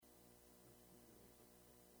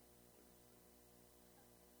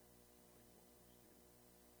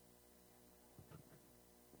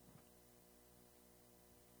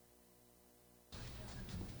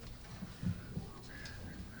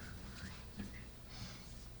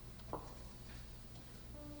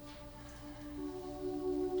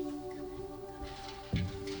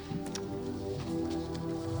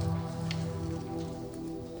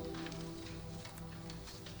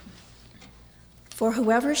For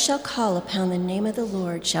whoever shall call upon the name of the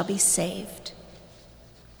Lord shall be saved.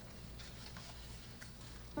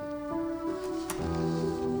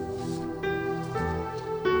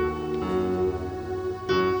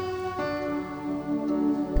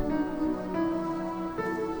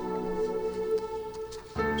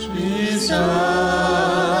 Jesus,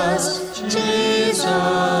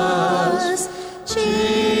 Jesus,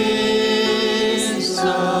 Jesus,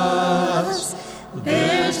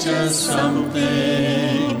 there's just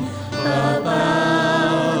something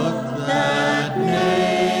about that name.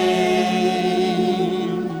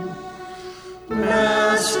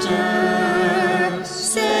 Master,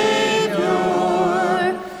 Savior,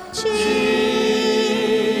 Jesus,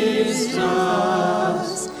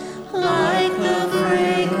 like the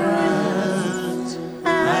fragrance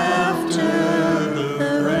after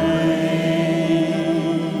the rain.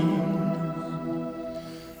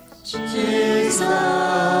 Jesus,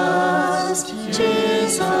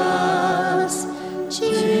 Jesus,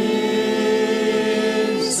 Jesus,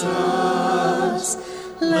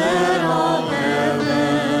 let all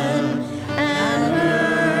heaven and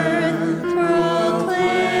earth proclaim.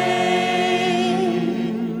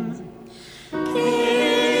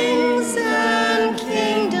 Kings and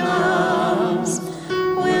kingdoms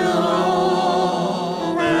will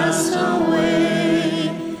all pass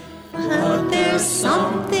away, but there's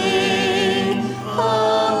something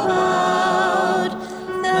about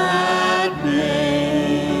that name.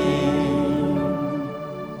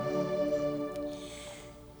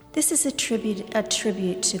 This is a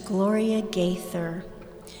tribute to Gloria Gaither.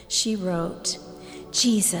 She wrote,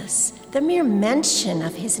 Jesus, the mere mention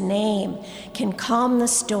of his name can calm the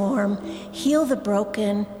storm, heal the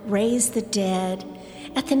broken, raise the dead.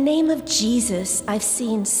 At the name of Jesus, I've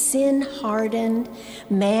seen sin hardened,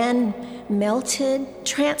 man melted,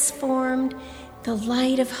 transformed, the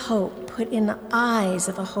light of hope put in the eyes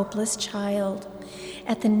of a hopeless child.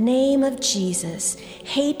 At the name of Jesus,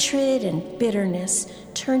 hatred and bitterness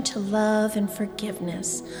turn to love and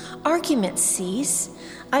forgiveness. Arguments cease.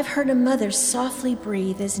 I've heard a mother softly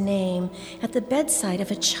breathe his name at the bedside of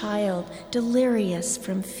a child delirious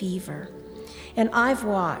from fever. And I've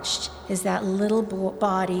watched as that little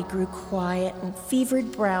body grew quiet and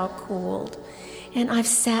fevered brow cooled. And I've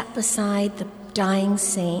sat beside the dying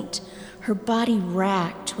saint, her body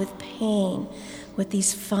racked with pain, with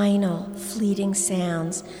these final fleeting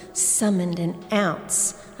sounds summoned an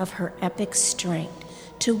ounce of her epic strength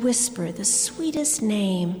to whisper the sweetest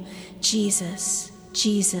name, Jesus,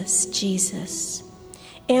 Jesus, Jesus.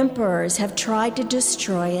 Emperors have tried to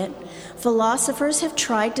destroy it. Philosophers have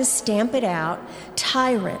tried to stamp it out.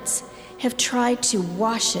 Tyrants have tried to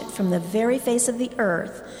wash it from the very face of the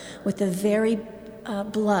earth with the very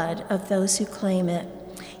blood of those who claim it.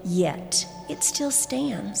 Yet it still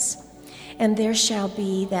stands. And there shall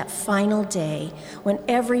be that final day when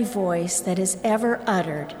every voice that has ever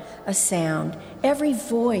uttered a sound, every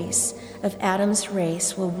voice of Adam's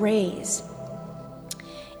race will raise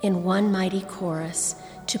in one mighty chorus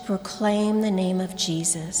to proclaim the name of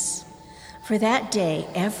Jesus. For that day,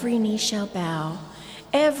 every knee shall bow,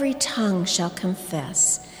 every tongue shall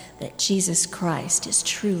confess that Jesus Christ is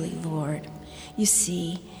truly Lord. You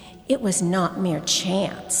see, it was not mere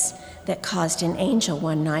chance that caused an angel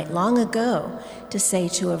one night long ago to say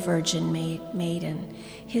to a virgin maiden,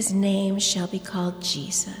 his name shall be called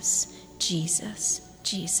Jesus, Jesus,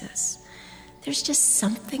 Jesus. There's just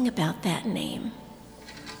something about that name.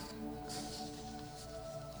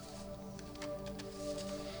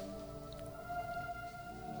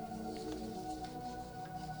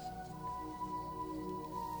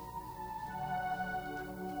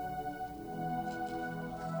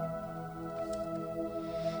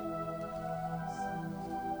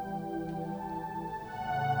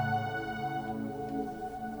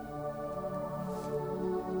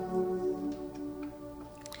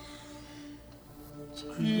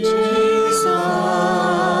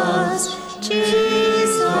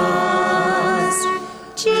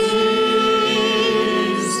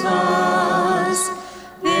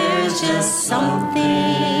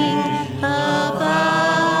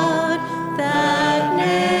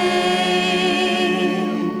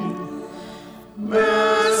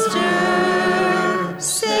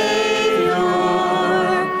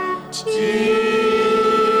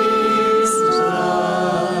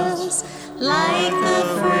 Like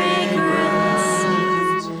the fragrance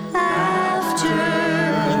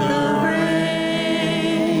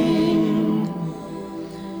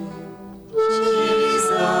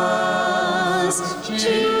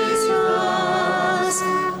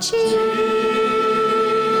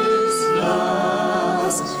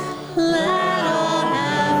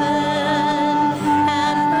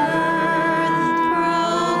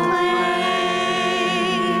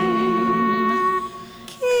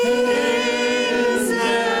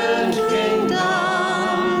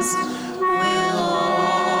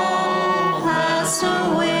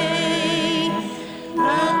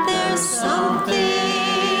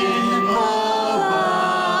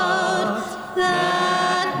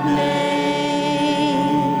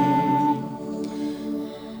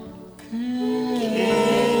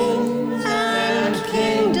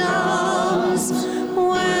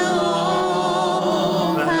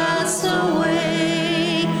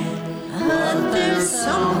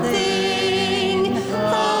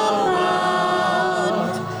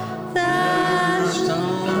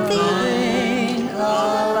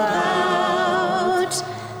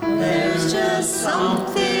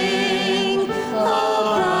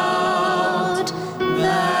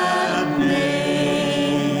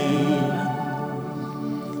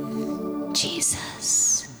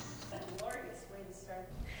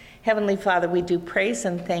Heavenly Father, we do praise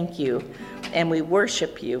and thank you, and we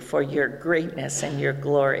worship you for your greatness and your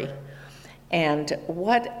glory. And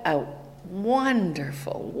what a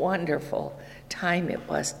wonderful, wonderful time it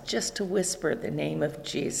was just to whisper the name of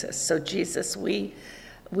Jesus. So Jesus, we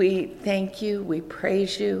thank you, we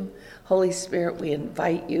praise you. Holy Spirit, we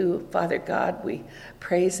invite you. Father God, we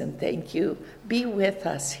praise and thank you. Be with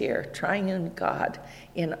us here, Triune God,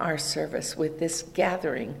 in our service with this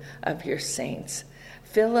gathering of your saints.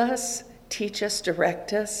 Fill us, teach us,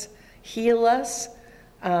 direct us, heal us,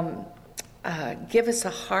 give us a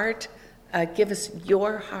heart, give us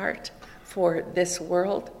your heart for this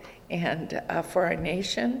world and for our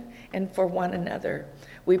nation and for one another.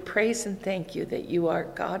 We praise and thank you that you are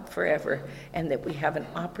God forever and that we have an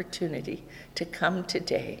opportunity to come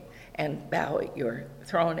today and bow at your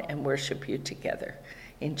throne and worship you together.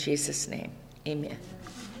 In Jesus' name, amen.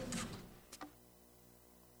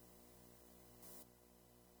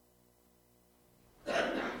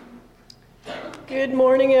 Good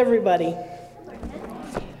morning, everybody.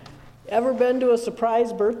 Ever been to a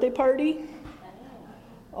surprise birthday party?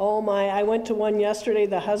 Oh my, I went to one yesterday.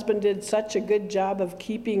 The husband did such a good job of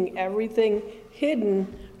keeping everything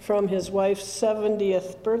hidden from his wife's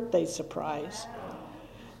 70th birthday surprise.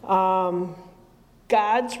 God's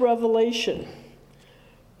revelation.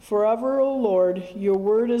 Forever, O Lord, your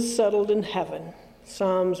word is settled in heaven.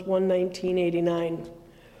 Psalms 119:89.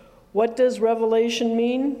 What does revelation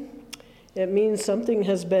mean? It means something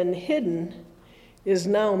has been hidden, is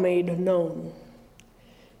now made known.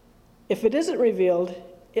 If it isn't revealed,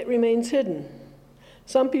 it remains hidden.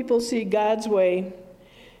 Some people see God's way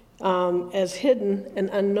as hidden and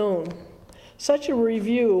unknown. Such a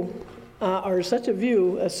view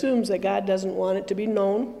assumes that God doesn't want it to be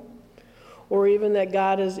known, or even that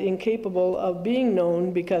God is incapable of being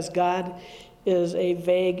known because God is a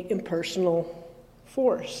vague, impersonal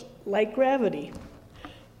force, like gravity.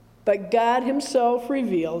 But God himself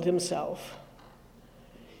revealed himself.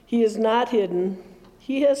 He is not hidden.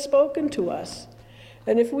 He has spoken to us.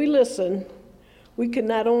 And if we listen, we can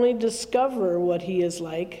not only discover what he is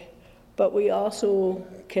like, but we also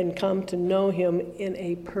can come to know him in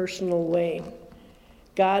a personal way.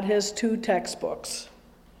 God has two textbooks.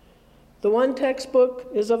 The one textbook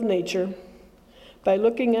is of nature. By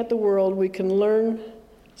looking at the world, we can learn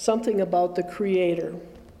something about the Creator.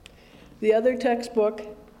 The other textbook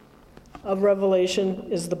of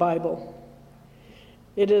Revelation is the Bible.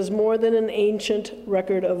 It is more than an ancient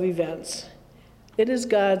record of events. It is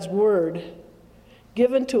God's word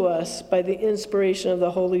given to us by the inspiration of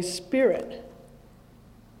the Holy Spirit.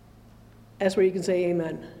 That's where you can say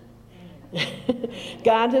amen.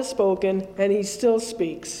 God has spoken and he still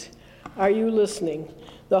speaks. Are you listening?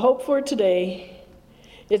 The hope for today,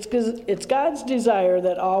 it's God's desire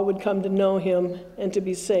that all would come to know him and to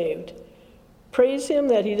be saved. Praise him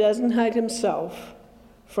that he doesn't hide himself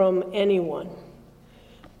from anyone.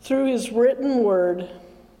 Through his written word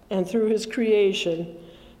and through his creation,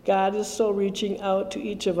 God is still reaching out to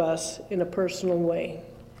each of us in a personal way.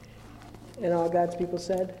 And all God's people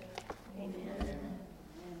said, amen.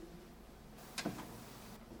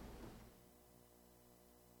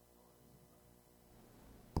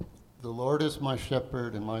 The Lord is my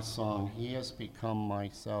shepherd and my song. He has become my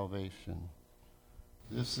salvation.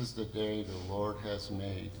 This is the day the Lord has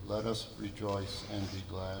made. Let us rejoice and be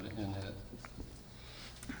glad in it.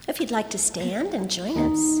 If you'd like to stand and join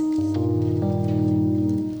us.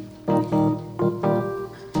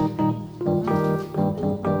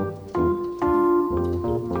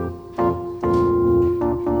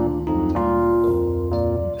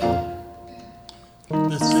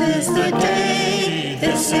 This is the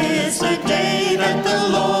day that the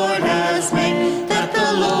Lord has made, that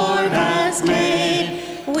the Lord has made.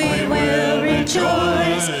 We will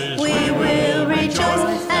rejoice,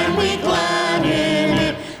 and be glad in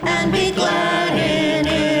it, and be glad in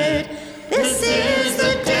it. This is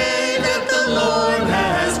the day that the Lord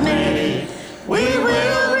has made. We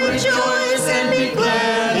will rejoice and be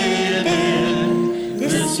glad in it.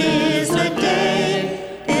 This is the day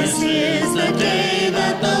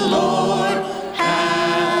that the Lord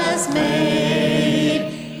has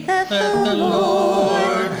made, that the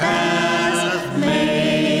Lord has made.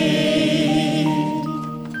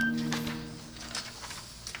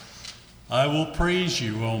 I will praise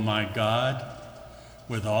you, O my God,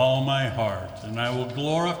 with all my heart, and I will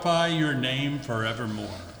glorify your name forevermore.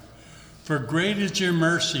 For great is your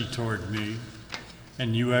mercy toward me,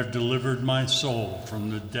 and you have delivered my soul from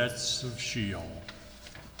the depths of Sheol.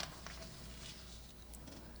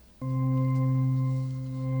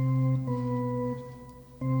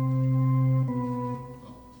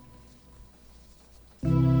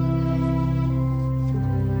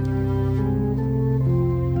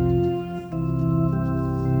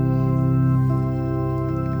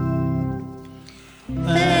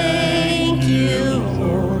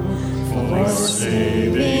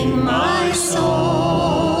 saving my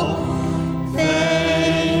soul.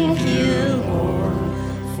 Thank you, Lord,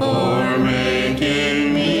 for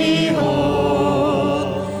making me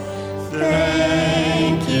whole.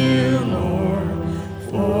 Thank you, Lord,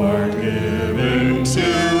 for giving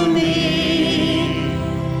to me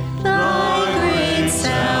thy great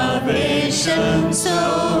salvation,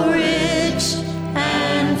 so rich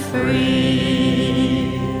and free.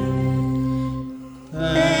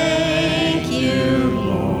 Thank you,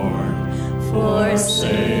 Lord, for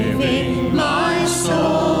saving my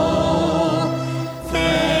soul.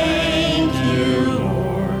 Thank you,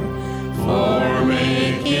 Lord, for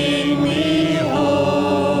making me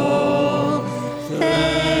whole.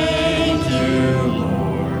 Thank you,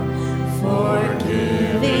 Lord, for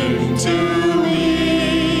giving to me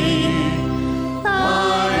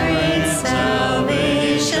thy great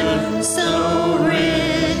salvation, so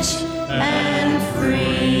rich and free.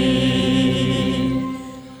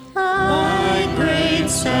 Thy great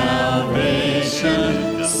salvation,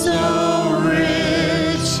 so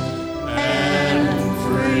rich and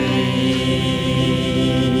free.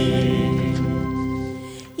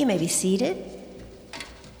 You may be seated.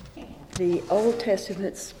 The Old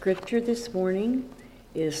Testament scripture this morning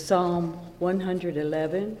is Psalm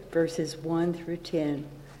 111, verses 1 through 10.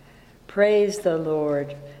 Praise the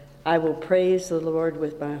Lord. I will praise the Lord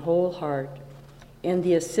with my whole heart, in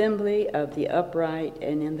the assembly of the upright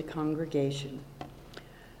and in the congregation.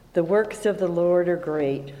 The works of the Lord are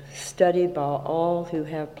great, studied by all who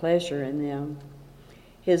have pleasure in them.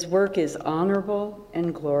 His work is honorable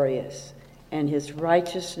and glorious, and his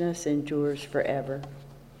righteousness endures forever.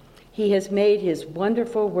 He has made his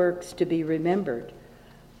wonderful works to be remembered.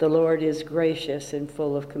 The Lord is gracious and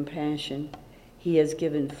full of compassion. He has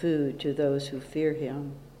given food to those who fear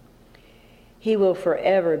him. He will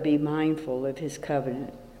forever be mindful of his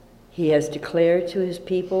covenant. He has declared to his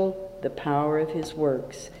people the power of his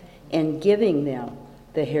works, and giving them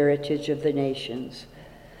the heritage of the nations.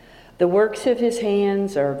 The works of his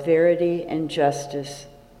hands are verity and justice.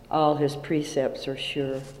 All his precepts are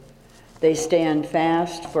sure. They stand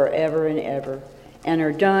fast forever and ever, and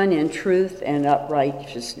are done in truth and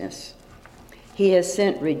uprightness. He has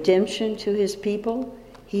sent redemption to his people.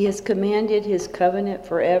 He has commanded his covenant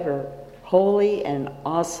forever. Holy and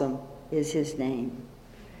awesome is his name.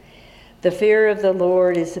 The fear of the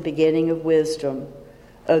Lord is the beginning of wisdom.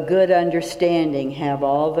 A good understanding have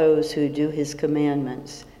all those who do his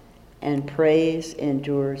commandments, and praise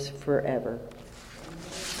endures forever.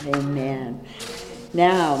 Amen.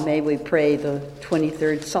 Now may we pray the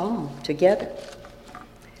 23rd Psalm together.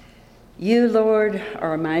 You, Lord,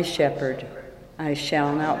 are my shepherd. I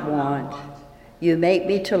shall not want. You make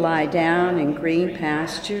me to lie down in green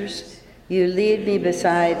pastures. You lead me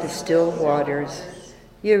beside the still waters.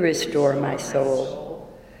 You restore my soul.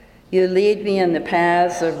 You lead me in the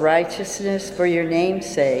paths of righteousness for your name's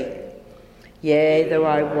sake. Yea, though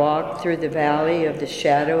I walk through the valley of the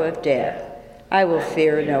shadow of death, I will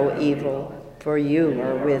fear no evil, for you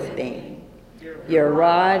are with me. Your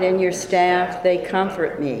rod and your staff, they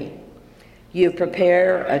comfort me. You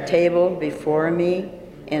prepare a table before me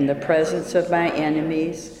in the presence of my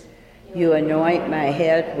enemies. You anoint my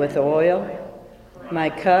head with oil. My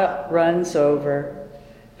cup runs over.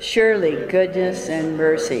 Surely goodness and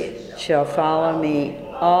mercy shall follow me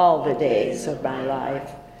all the days of my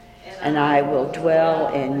life, and I will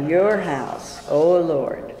dwell in your house, O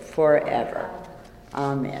Lord, forever.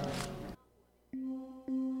 Amen.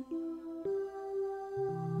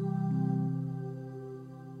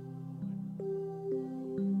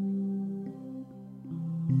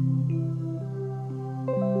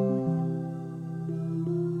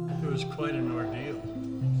 It was quite an ordeal.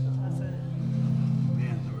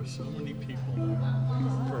 Man, there were so many people there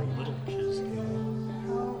for a little kids game.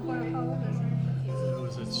 It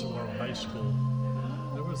was at Saguaro High School.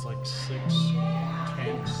 There was like 6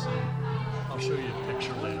 tents. I'll show you a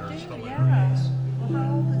picture later. It's hilarious.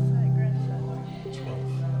 How old is that grandson? 12.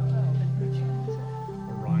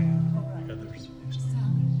 Orion. Heather's.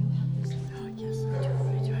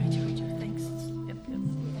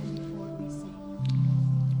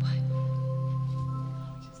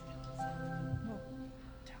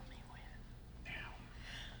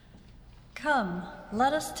 Come,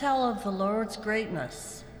 let us tell of the Lord's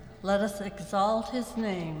greatness. Let us exalt his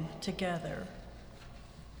name together.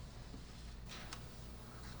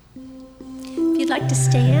 If you'd like to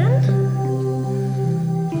stand.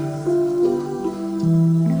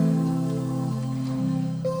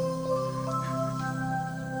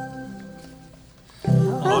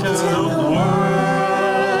 I'll tell the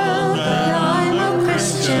world that I'm a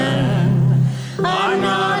Christian. I'm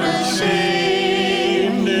not ashamed.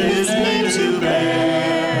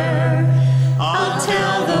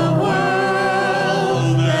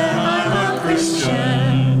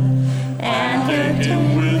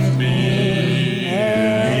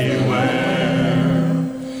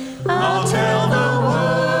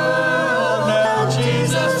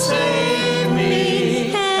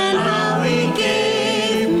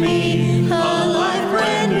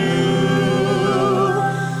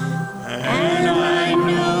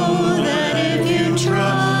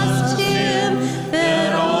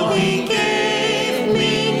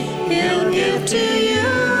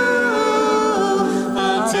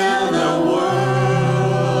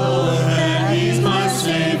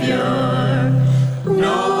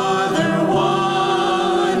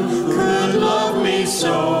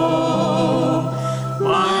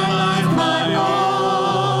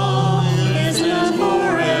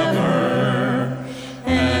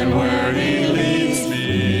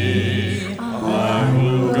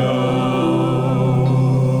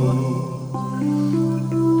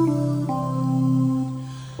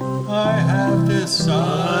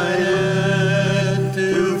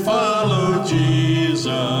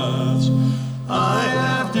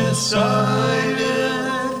 decided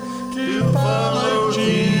to follow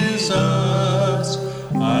Jesus.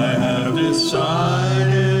 I have decided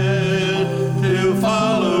to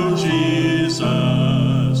follow Jesus.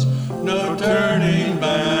 No turning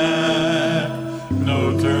back,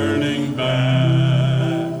 no turning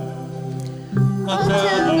back. I'll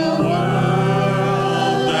tell the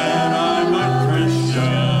world that I'm a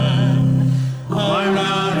Christian. I'm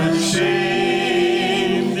not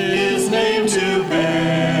ashamed his name to bear.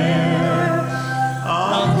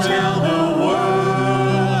 I'll tell the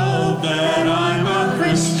world that I'm a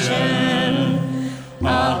Christian.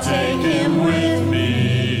 I'll take him with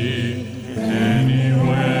me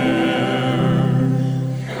anywhere.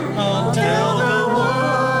 I'll tell the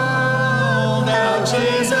world how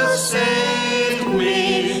Jesus saved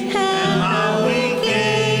me and how he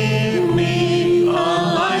gave me a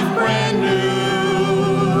life brand new.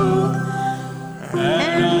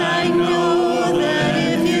 And I know that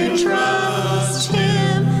if you trust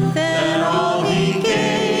him, then all he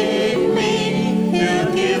gave me,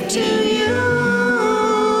 he'll give to you.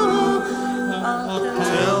 I'll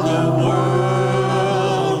tell the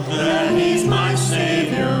world that he's my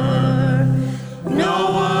Savior. No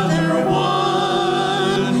other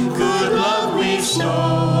one could love me so.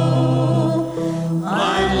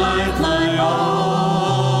 My life, my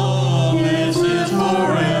all, this is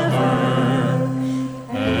forever.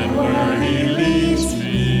 And where he leads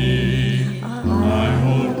me, I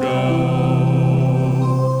will go.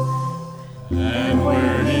 And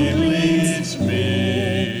where he leads me,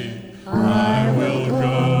 I will go.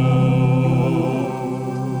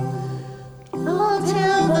 I'll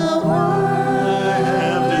tell the world. I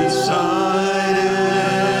have decided.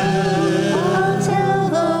 I'll tell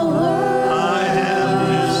the world. I have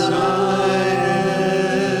decided.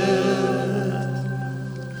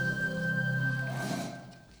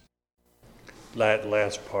 That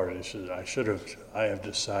last part is, I have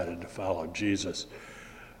decided to follow Jesus.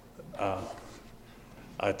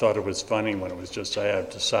 I thought it was funny when it was just, I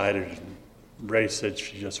have decided. And Ray said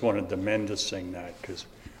she just wanted the men to sing that because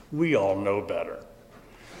we all know better.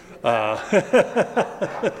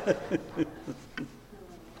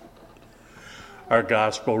 Our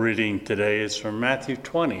gospel reading today is from Matthew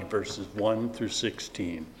 20, verses 1 through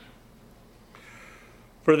 16.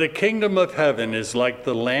 For the kingdom of heaven is like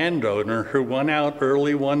the landowner who went out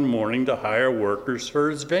early one morning to hire workers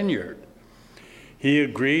for his vineyard. He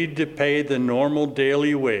agreed to pay the normal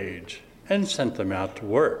daily wage and sent them out to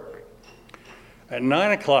work. At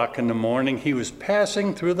 9 o'clock in the morning, he was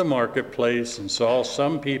passing through the marketplace and saw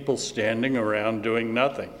some people standing around doing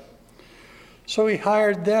nothing. So he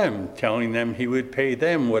hired them, telling them he would pay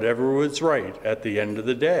them whatever was right at the end of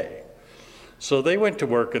the day. So they went to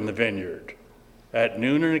work in the vineyard. At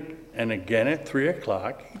noon and again at 3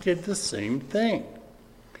 o'clock, he did the same thing.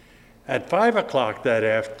 At 5 o'clock that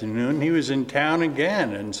afternoon, he was in town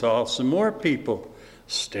again and saw some more people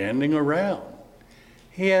standing around.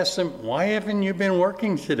 He asked them, "Why haven't you been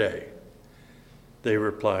working today?" They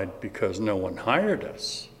replied, "Because no one hired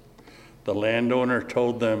us." The landowner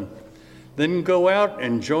told them, "Then go out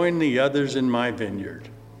and join the others in my vineyard."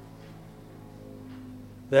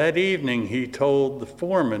 That evening, he told the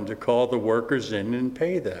foreman to call the workers in and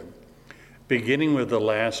pay them, beginning with the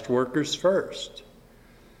last workers first.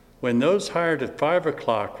 When those hired at 5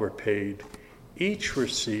 o'clock were paid, each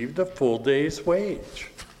received a full day's wage.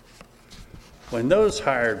 When those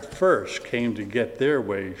hired first came to get their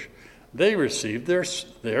wage, they received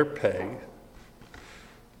their pay.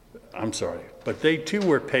 But they too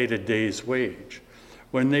were paid a day's wage.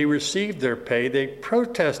 When they received their pay, they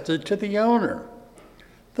protested to the owner.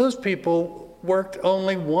 "Those people worked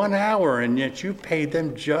only 1 hour, and yet you paid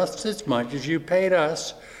them just as much as you paid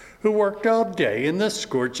us, who worked all day in the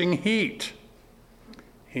scorching heat."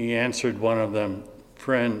 He answered one of them,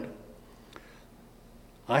 "Friend,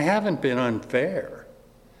 I haven't been unfair.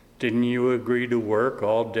 Didn't you agree to work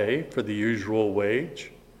all day for the usual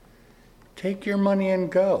wage? Take your money and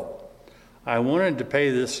go. I wanted to pay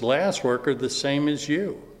this last worker the same as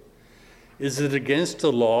you. Is it against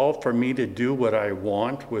the law for me to do what I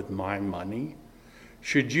want with my money?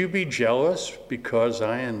 Should you be jealous because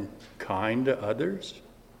I am kind to others?"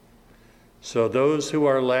 So those who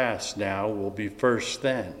are last now will be first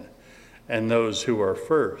then, and those who are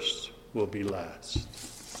first will be last.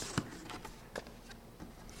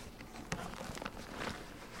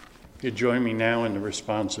 You join me now in the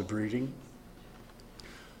responsive reading.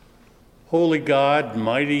 Holy God,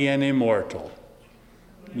 mighty and immortal,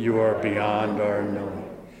 you are beyond our knowing.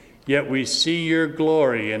 Yet we see your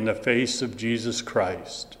glory in the face of Jesus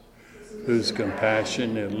Christ, whose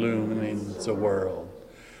compassion illumines the world.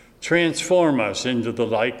 Transform us into the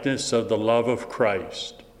likeness of the love of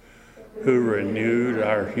Christ, who renewed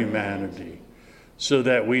our humanity, so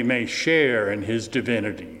that we may share in his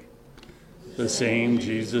divinity. The same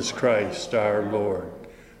Jesus Christ, our Lord,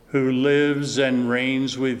 who lives and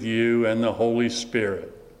reigns with you and the Holy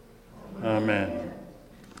Spirit. Amen.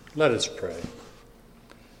 Let us pray.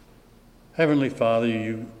 Heavenly Father,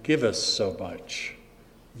 you give us so much.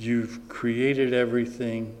 You've created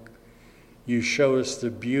everything. You show us the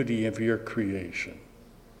beauty of your creation,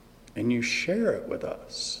 and you share it with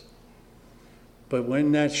us. But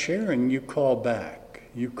when that sharing, you call back.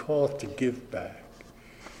 You call to give back.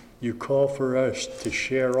 You call for us to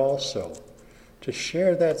share also, to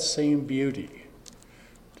share that same beauty.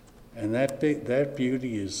 And that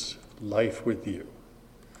beauty is life with you.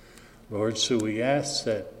 Lord, so we ask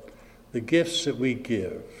that the gifts that we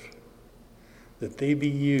give, that they be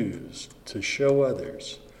used to show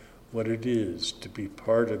others what it is to be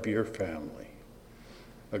part of your family.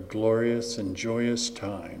 A glorious and joyous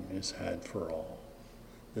time is had for all.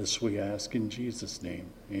 This we ask in Jesus' name.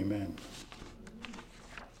 Amen.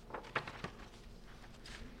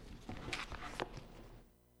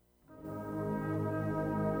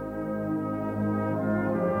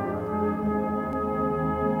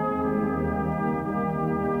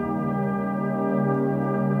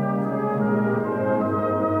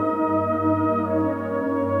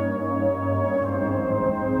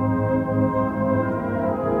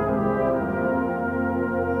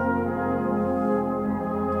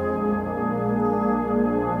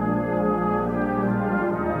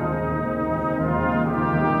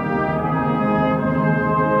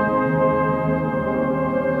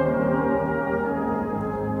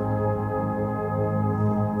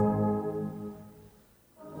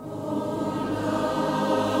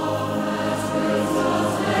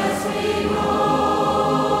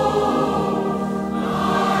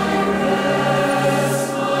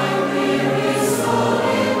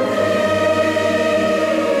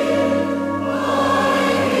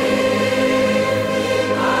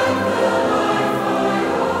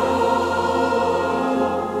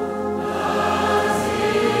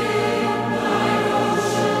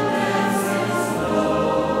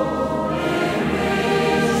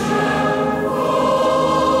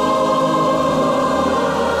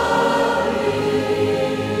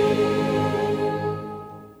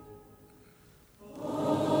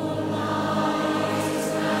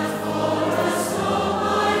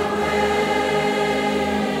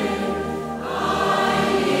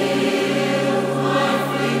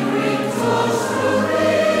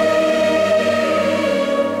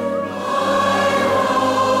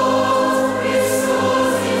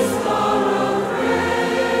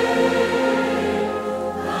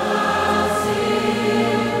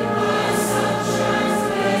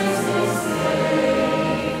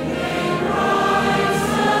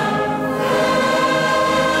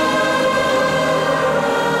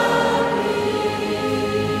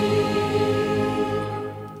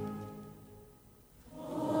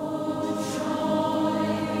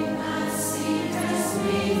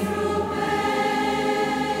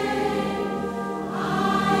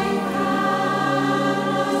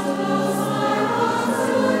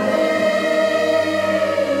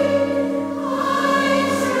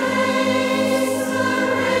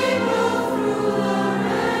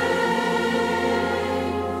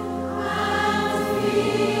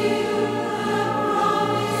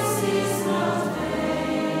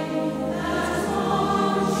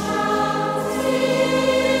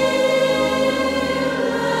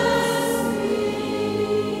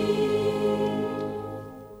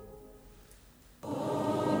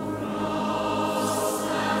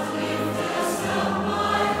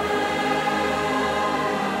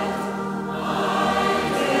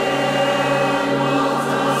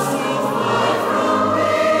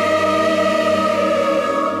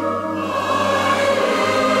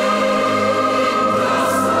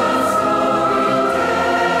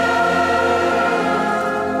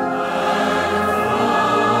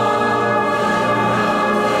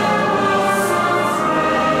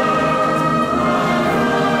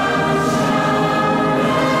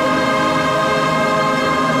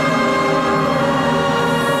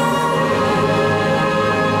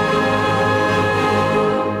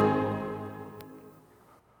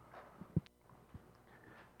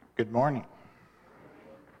 Good morning.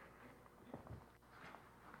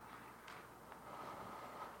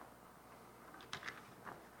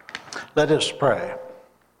 Let us pray.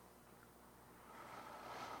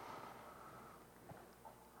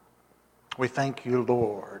 We thank you,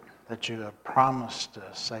 Lord, that you have promised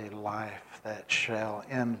us a life that shall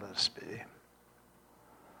endless be.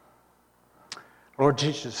 Lord,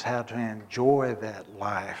 teach us how to enjoy that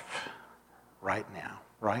life right now,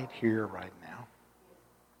 right here, right now.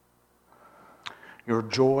 Your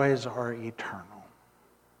joys are eternal.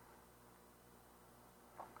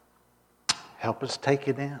 Help us take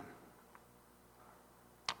it in.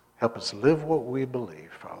 Help us live what we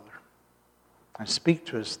believe, Father. And speak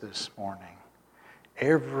to us this morning.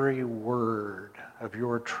 Every word of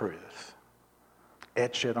your truth,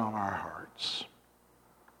 etch it on our hearts.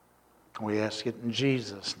 We ask it in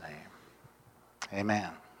Jesus' name.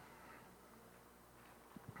 Amen.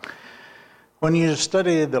 When you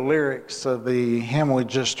study the lyrics of the hymn we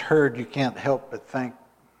just heard, you can't help but think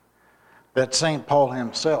that St. Paul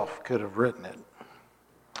himself could have written it.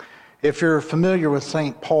 If you're familiar with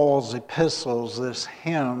St. Paul's epistles, this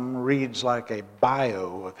hymn reads like a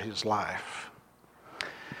bio of his life.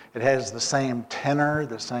 It has the same tenor,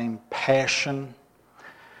 the same passion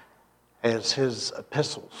as his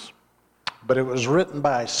epistles. But it was written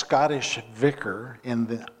by a Scottish vicar in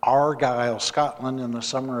the Argyll, Scotland in the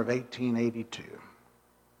summer of 1882.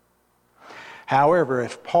 However,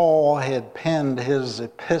 if Paul had penned his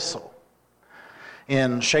epistle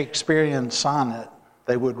in Shakespearean sonnet,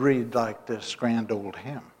 they would read like this grand old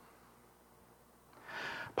hymn.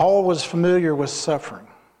 Paul was familiar with suffering.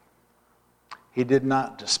 He did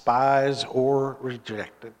not despise or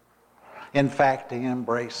reject it. In fact, he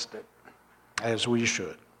embraced it, as we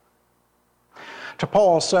should. To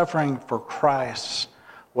Paul, suffering for Christ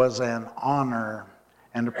was an honor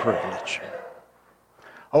and a privilege.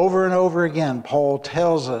 Over and over again, Paul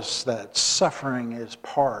tells us that suffering is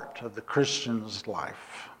part of the Christian's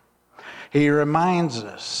life. He reminds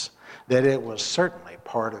us that it was certainly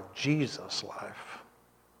part of Jesus' life.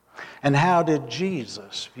 And how did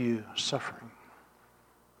Jesus view suffering?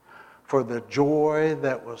 For the joy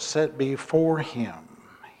that was set before him,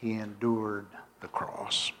 he endured the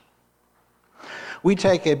cross. We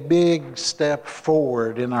take a big step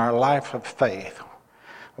forward in our life of faith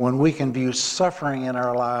when we can view suffering in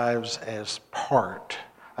our lives as part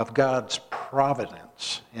of God's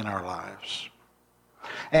providence in our lives.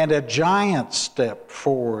 And a giant step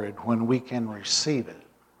forward when we can receive it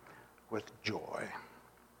with joy.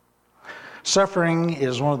 Suffering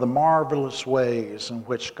is one of the marvelous ways in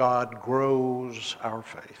which God grows our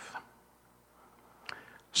faith.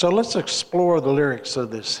 So let's explore the lyrics of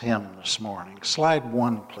this hymn this morning. Slide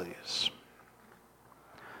 1, please.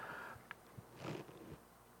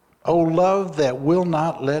 O love that will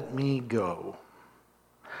not let me go,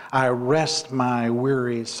 I rest my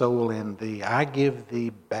weary soul in thee. I give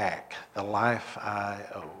thee back the life I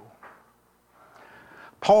owe.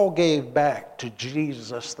 Paul gave back to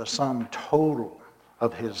Jesus the sum total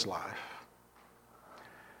of his life.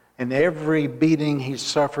 In every beating he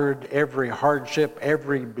suffered, every hardship,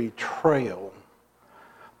 every betrayal,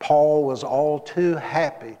 Paul was all too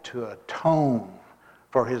happy to atone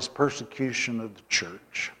for his persecution of the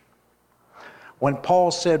church. When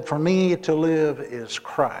Paul said, "For me to live is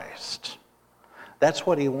Christ," that's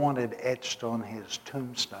what he wanted etched on his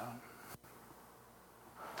tombstone.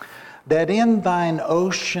 That in thine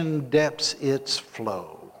ocean depths its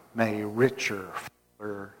flow may richer,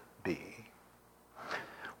 fuller be.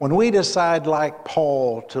 When we decide, like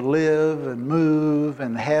Paul, to live and move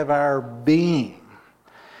and have our being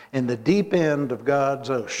in the deep end of God's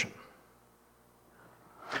ocean,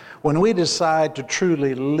 when we decide to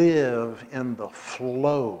truly live in the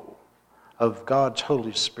flow of God's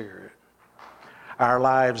Holy Spirit, our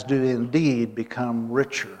lives do indeed become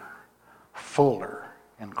richer, fuller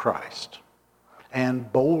in Christ,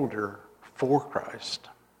 and bolder for Christ.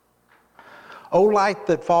 O light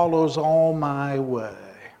that follows all my way,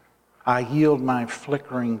 I yield my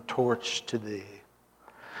flickering torch to thee.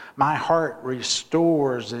 My heart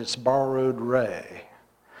restores its borrowed ray,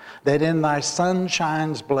 that in thy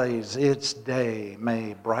sunshine's blaze its day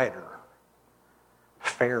may brighter,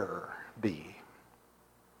 fairer be.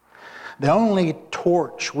 The only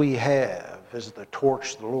torch we have is the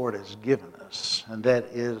torch the Lord has given us, and that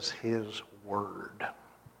is his word.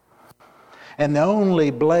 And the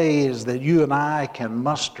only blaze that you and I can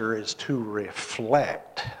muster is to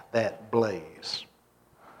reflect that blaze.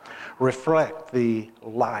 Reflect the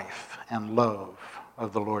life and love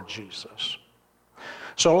of the Lord Jesus.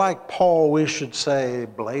 So like Paul, we should say,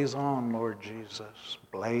 blaze on, Lord Jesus,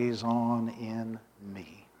 blaze on in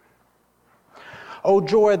me. O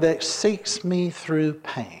joy that seeks me through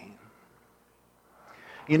pain.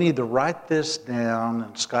 You need to write this down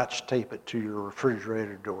and Scotch tape it to your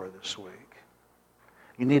refrigerator door this week.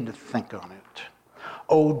 You need to think on it.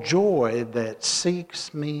 O joy that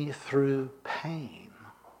seeks me through pain.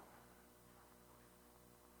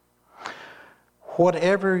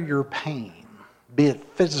 Whatever your pain, be it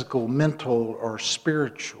physical, mental, or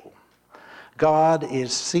spiritual. God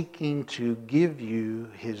is seeking to give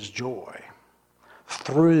you his joy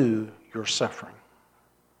through your suffering.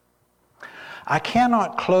 I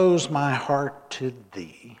cannot close my heart to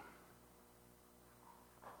thee.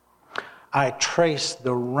 I trace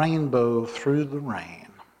the rainbow through the rain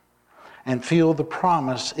and feel the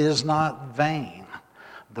promise is not vain.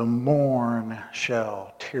 The morn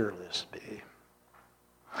shall tearless be.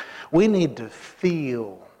 We need to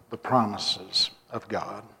feel the promises of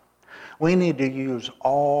God. We need to use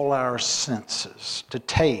all our senses to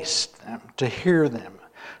taste them, to hear them,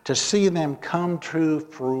 to see them come to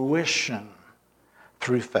fruition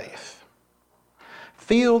through faith.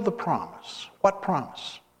 Feel the promise. What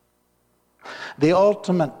promise? The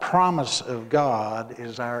ultimate promise of God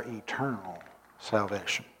is our eternal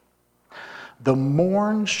salvation. The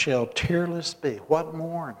morn shall tearless be. What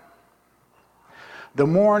morn? The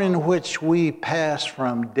morn in which we pass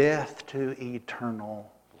from death to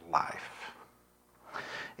eternal life.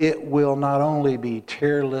 It will not only be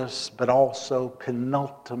tearless, but also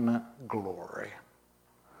penultimate glory.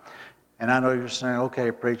 And I know you're saying,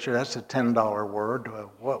 okay, preacher, that's a $10 word.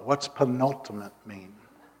 What's penultimate mean?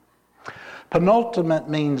 Penultimate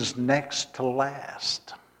means next to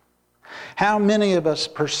last. How many of us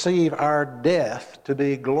perceive our death to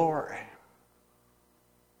be glory?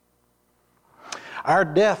 Our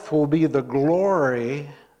death will be the glory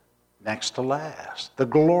next to last, the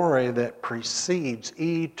glory that precedes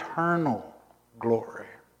eternal glory.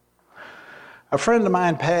 A friend of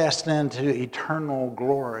mine passed into eternal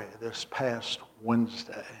glory this past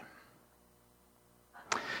Wednesday.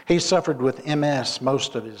 He suffered with MS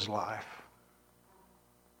most of his life.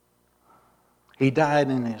 He died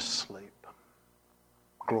in his sleep.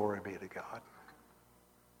 Glory be to God.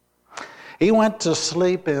 He went to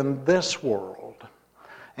sleep in this world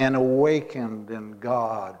and awakened in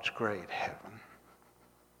God's great heaven.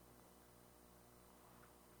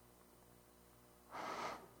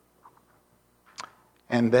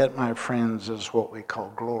 And that, my friends, is what we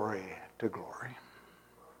call glory to glory.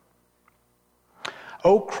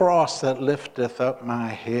 O cross that lifteth up my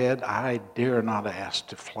head, I dare not ask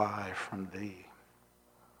to fly from thee.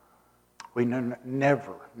 We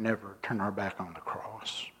never turn our back on the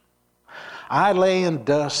cross. I lay in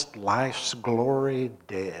dust, life's glory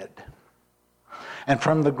dead, and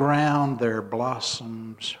from the ground there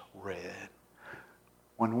blossoms red.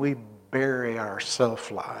 When we bury our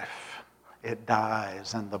self-life, it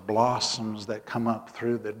dies, and the blossoms that come up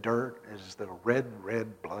through the dirt is the red,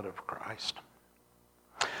 red blood of Christ.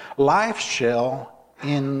 Life shall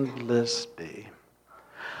endless be.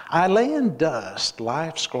 I lay in dust,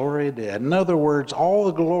 life's glory dead. In other words, all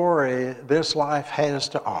the glory this life has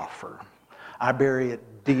to offer, I bury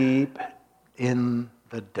it deep in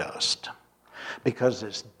the dust because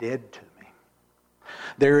it's dead to me.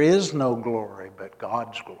 There is no glory but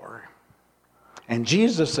God's glory. And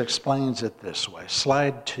Jesus explains it this way.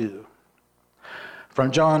 Slide 2.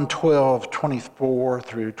 From John 12:24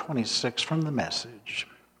 through 26 from the Message.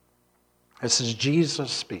 This is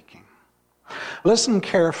Jesus speaking. Listen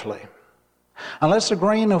carefully. Unless a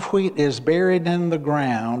grain of wheat is buried in the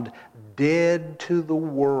ground, dead to the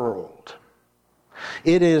world,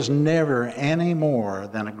 it is never any more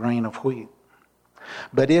than a grain of wheat.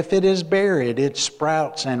 But if it is buried, it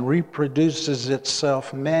sprouts and reproduces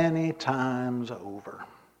itself many times over.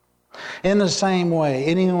 In the same way,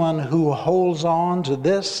 anyone who holds on to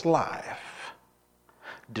this life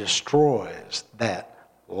destroys that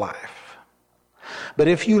life. But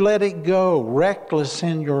if you let it go, reckless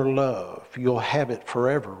in your love, you'll have it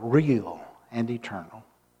forever, real and eternal.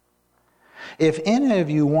 If any of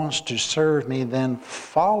you wants to serve me, then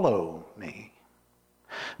follow me.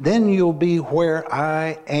 Then you'll be where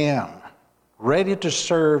I am, ready to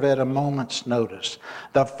serve at a moment's notice.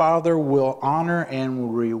 The Father will honor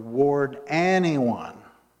and reward anyone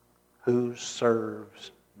who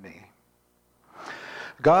serves me.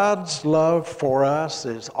 God's love for us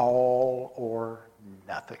is all or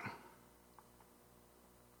nothing.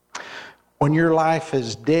 When your life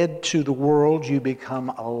is dead to the world, you become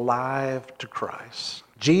alive to Christ.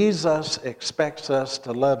 Jesus expects us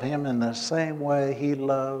to love him in the same way he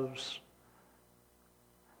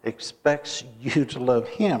expects you to love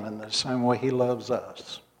him in the same way he loves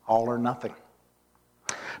us. All or nothing.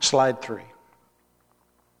 Slide 3.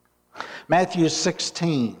 Matthew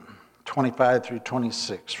 16:25 through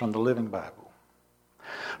 26 from the Living Bible.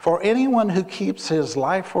 For anyone who keeps his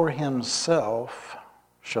life for himself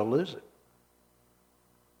shall lose it.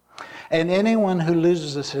 And anyone who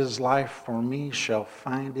loses his life for me shall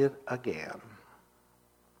find it again.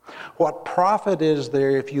 What profit is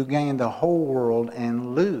there if you gain the whole world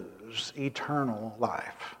and lose eternal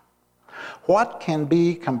life? What can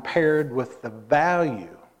be compared with the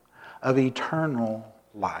value of eternal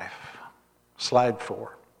life? Slide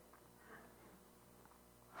 4.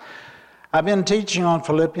 I've been teaching on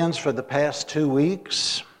Philippians for the past 2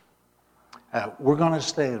 weeks. We're going to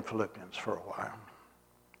stay in Philippians for a while.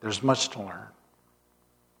 There's much to learn.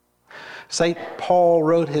 St. Paul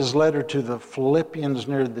wrote his letter to the Philippians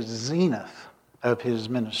near the zenith of his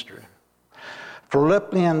ministry.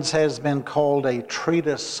 Philippians has been called a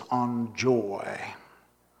treatise on joy,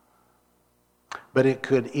 but it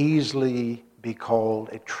could easily be called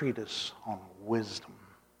a treatise on wisdom.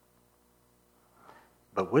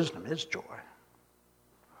 But wisdom is joy.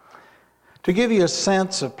 To give you a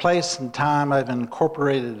sense of place and time, I've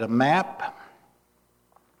incorporated a map.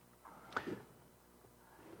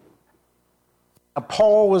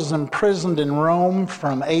 Paul was imprisoned in Rome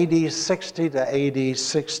from AD 60 to AD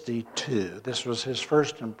 62. This was his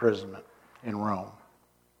first imprisonment in Rome.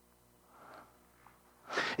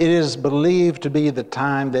 It is believed to be the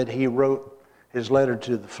time that he wrote his letter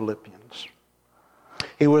to the Philippians.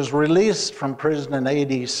 He was released from prison in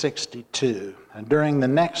AD 62, and during the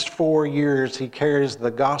next 4 years, he carries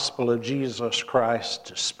the gospel of Jesus Christ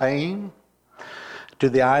to Spain, to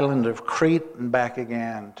the island of Crete, and back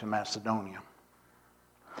again to Macedonia.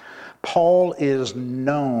 Paul is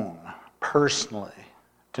known personally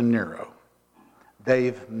to Nero.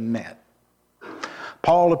 They've met.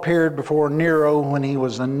 Paul appeared before Nero when he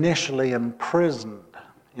was initially imprisoned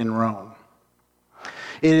in Rome.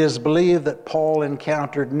 It is believed that Paul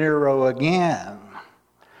encountered Nero again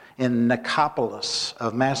in Nicopolis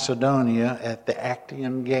of Macedonia at the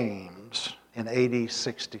Actium Games in AD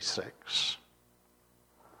 66.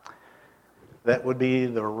 That would be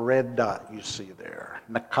the red dot you see there,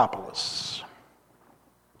 Nicopolis.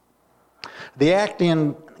 The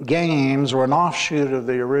Actium Games were an offshoot of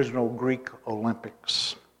the original Greek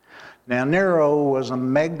Olympics. Now, Nero was a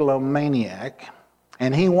megalomaniac,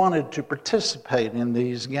 and he wanted to participate in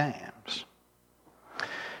these games.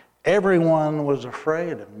 Everyone was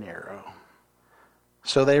afraid of Nero,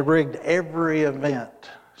 so they rigged every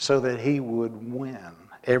event so that he would win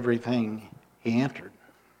everything he entered.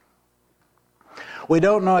 We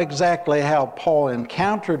don't know exactly how Paul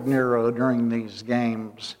encountered Nero during these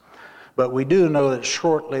games, but we do know that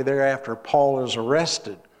shortly thereafter Paul is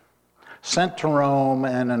arrested, sent to Rome,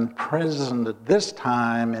 and imprisoned at this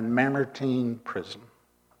time in Mamertine prison.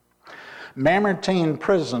 Mamertine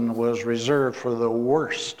prison was reserved for the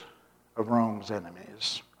worst of Rome's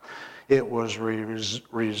enemies. It was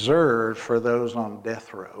reserved for those on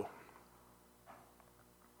death row.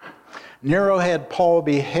 Nero had Paul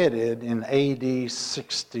beheaded in AD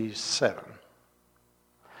 67.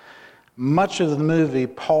 Much of the movie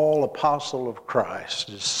Paul, Apostle of Christ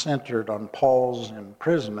is centered on Paul's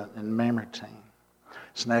imprisonment in Mamertine.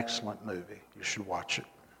 It's an excellent movie. You should watch it.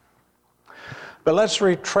 But let's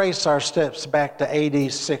retrace our steps back to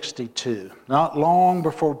AD 62. Not long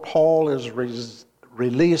before Paul is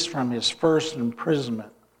released from his first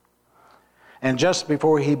imprisonment, and just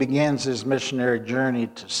before he begins his missionary journey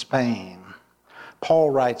to Spain,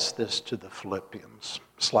 Paul writes this to the Philippians.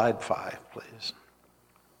 Slide 5, please.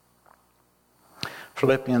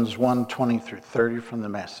 Philippians 1:20 through 30 from the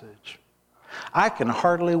Message. I can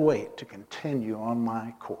hardly wait to continue on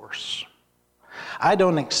my course. I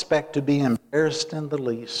don't expect to be embarrassed in the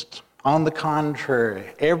least. On the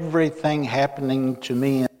contrary, everything happening to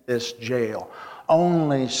me in this jail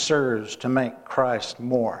only serves to make Christ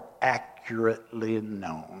more accurately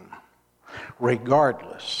known,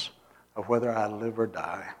 regardless of whether I live or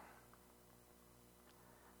die.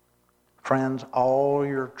 Friends, all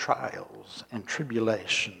your trials and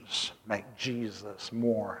tribulations make Jesus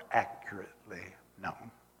more accurately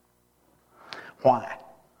known. Why?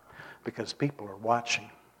 Because people are watching.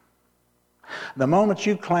 The moment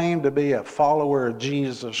you claim to be a follower of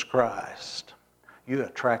Jesus Christ, you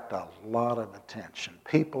attract a lot of attention.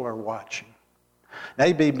 People are watching.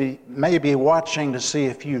 They may be watching to see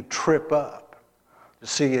if you trip up, to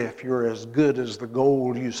see if you're as good as the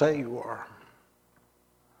gold you say you are.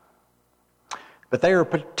 But they are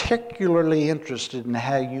particularly interested in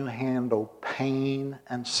how you handle pain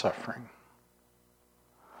and suffering.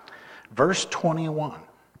 Verse 21.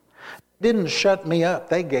 Didn't shut me up.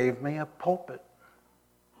 They gave me a pulpit.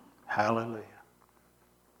 Hallelujah.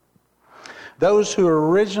 Those who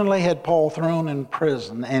originally had Paul thrown in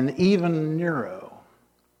prison, and even Nero,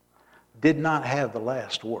 did not have the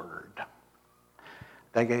last word.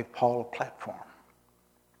 They gave Paul a platform.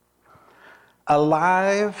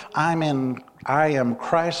 Alive, I'm in I am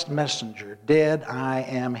Christ's messenger. Dead, I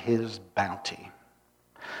am his bounty.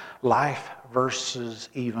 Life versus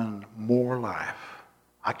even more life.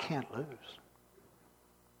 I can't lose.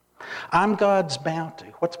 I'm God's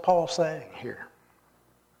bounty. What's Paul saying here?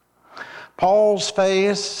 Paul's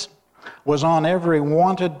face was on every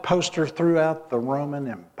wanted poster throughout the Roman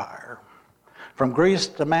Empire, from Greece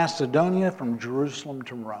to Macedonia, from Jerusalem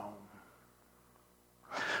to Rome.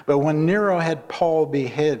 But when Nero had Paul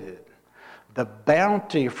beheaded, the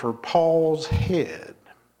bounty for Paul's head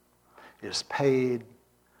is paid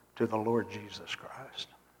to the Lord Jesus Christ.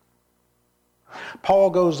 Paul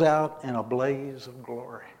goes out in a blaze of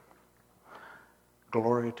glory.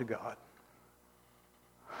 Glory to God.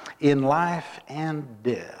 In life and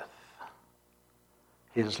death,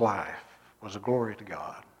 his life was a glory to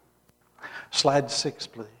God. Slide 6,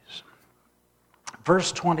 please.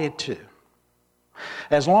 Verse 22.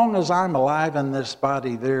 As long as I'm alive in this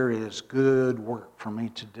body, there is good work for me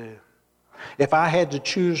to do. If I had to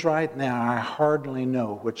choose right now, I hardly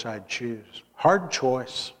know which I'd choose. Hard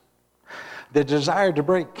choice. The desire to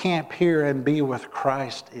break camp here and be with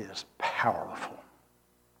Christ is powerful.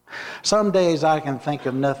 Some days I can think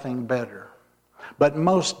of nothing better. But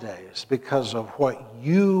most days, because of what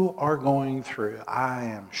you are going through, I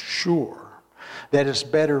am sure that it's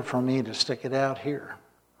better for me to stick it out here.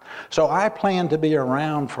 So I plan to be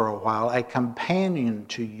around for a while, a companion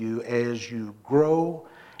to you as you grow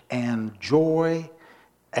and joy,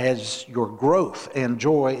 as your growth and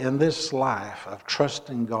joy in this life of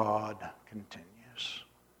trusting God continues.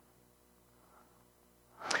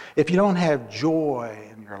 If you don't have joy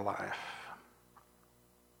in your life,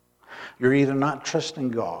 you're either not trusting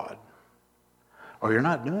God or you're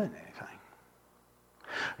not doing anything.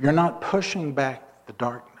 You're not pushing back the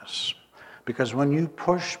darkness, because when you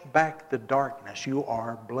push back the darkness, you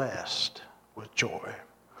are blessed with joy.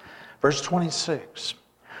 Verse 26,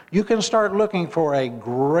 you can start looking for a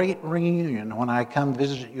great reunion when I come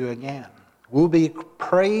visit you again. We'll be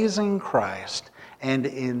praising Christ and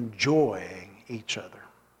enjoying each other.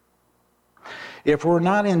 If we're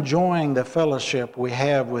not enjoying the fellowship we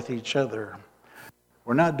have with each other,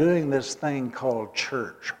 we're not doing this thing called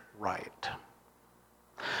church right.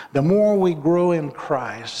 The more we grow in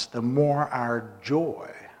Christ, the more our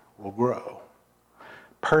joy will grow,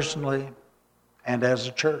 personally and as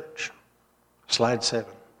a church. Slide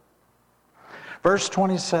 7. Verse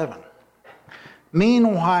 27.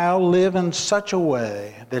 Meanwhile, live in such a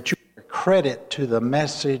way that you credit to the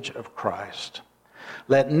message of Christ.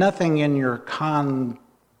 Let nothing in your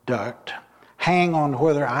conduct hang on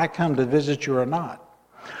whether I come to visit you or not.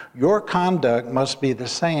 Your conduct must be the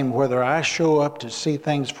same whether I show up to see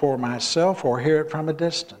things for myself or hear it from a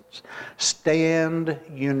distance. Stand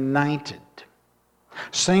united,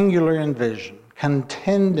 singular in vision,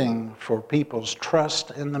 contending for people's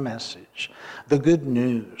trust in the message, the good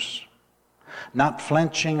news, not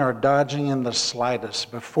flinching or dodging in the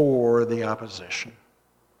slightest before the opposition.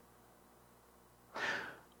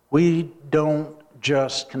 We don't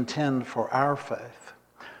just contend for our faith.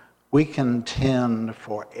 We contend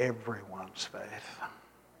for everyone's faith.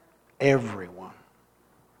 Everyone.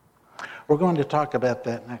 We're going to talk about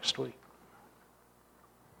that next week.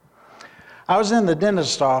 I was in the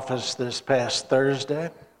dentist's office this past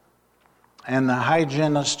Thursday, and the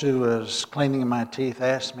hygienist who was cleaning my teeth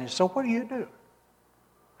asked me, "So what do you do?"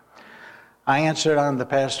 I answered, "I'm the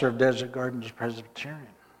pastor of Desert Gardens Presbyterian."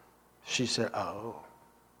 She said, "Oh.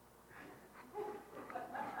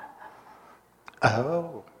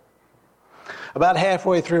 Oh." About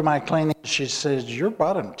halfway through my cleaning, she says, "Your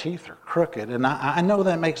bottom teeth are crooked, and I know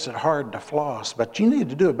that makes it hard to floss, but you need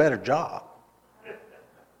to do a better job."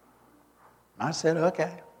 I said,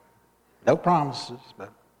 "Okay, no promises,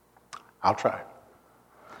 but I'll try."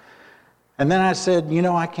 And then I said, "You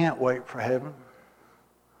know, I can't wait for heaven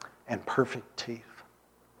and perfect teeth."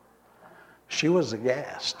 She was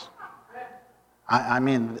aghast. I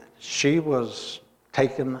mean, she was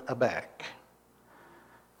taken aback.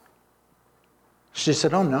 She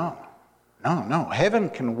said, "Oh, no, heaven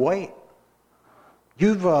can wait.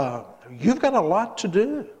 You've got a lot to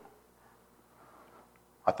do."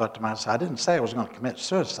 I thought to myself, I didn't say I was going to commit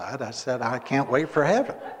suicide. I said, I can't wait for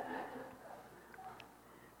heaven.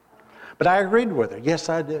 But I agreed with her. Yes,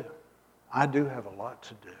 I do. I do have a lot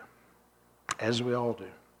to do, as we all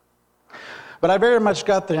do. But I very much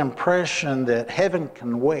got the impression that heaven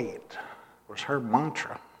can wait was her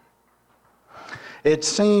mantra. It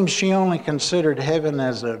seems she only considered heaven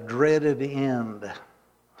as a dreaded end,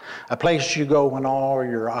 a place you go when all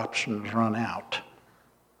your options run out.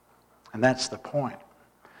 And that's the point.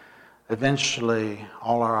 Eventually,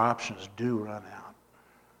 all our options do run out.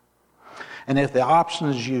 And if the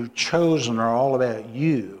options you've chosen are all about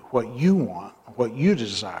you, what you want, what you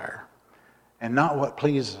desire, and not what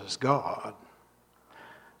pleases God,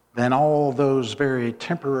 then all those very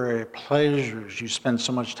temporary pleasures you spend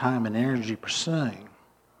so much time and energy pursuing,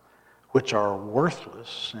 which are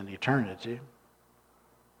worthless in eternity,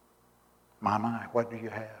 my, what do you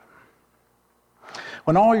have?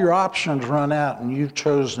 When all your options run out and you've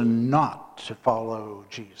chosen not to follow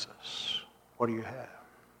Jesus, what do you have?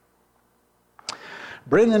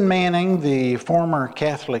 Brennan Manning, the former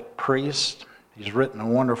Catholic priest, he's written a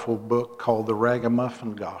wonderful book called The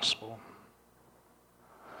Ragamuffin Gospel.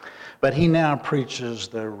 But he now preaches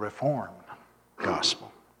the Reformed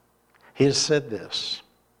gospel. He has said this: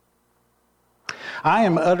 I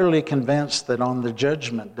am utterly convinced that on the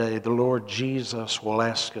judgment day, the Lord Jesus will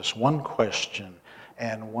ask us one question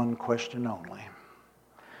and one question only.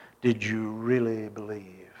 Did you really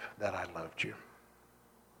believe that I loved you?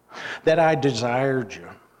 That I desired you?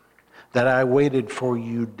 That I waited for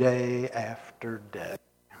you day after day?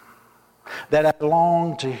 That I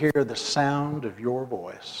longed to hear the sound of your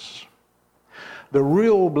voice? The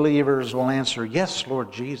real believers will answer, yes,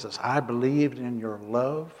 Lord Jesus, I believed in your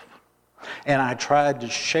love, and I tried to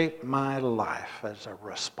shape my life as a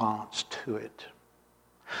response to it.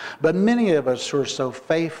 But many of us who are so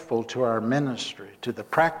faithful to our ministry, to the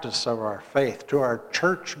practice of our faith, to our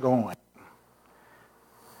church going,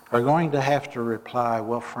 are going to have to reply,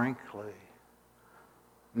 well, frankly,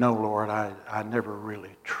 no, Lord, I never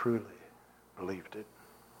really, truly believed it.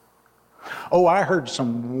 Oh, I heard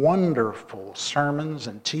some wonderful sermons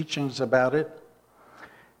and teachings about it,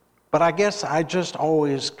 but I guess I just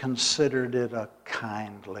always considered it a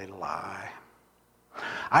kindly lie.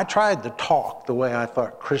 I tried to talk the way I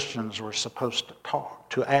thought Christians were supposed to talk,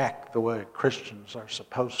 to act the way Christians are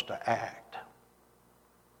supposed to act.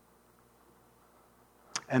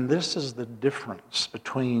 And this is the difference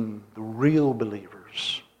between the real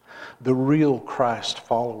believers, the real Christ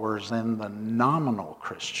followers, and the nominal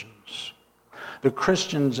Christians, the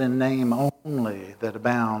Christians in name only that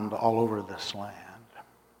abound all over this land.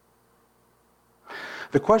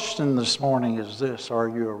 The question this morning is this: are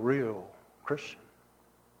you a real Christian?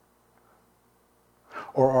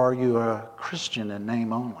 Or are you a Christian in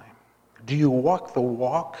name only? Do you walk the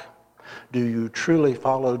walk? Do you truly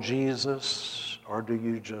follow Jesus? Or do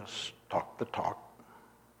you just talk the talk?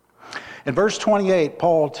 In verse 28,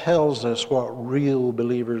 Paul tells us what real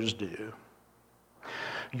believers do.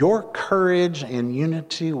 Your courage and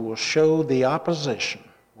unity will show the opposition,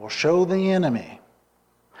 will show the enemy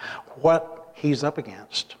what he's up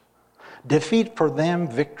against. Defeat for them,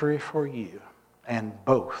 victory for you, and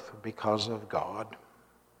both because of God.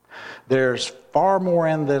 There's far more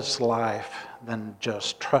in this life than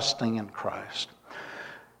just trusting in Christ.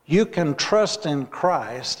 You can trust in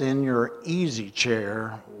Christ in your easy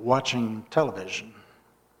chair watching television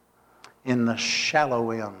in the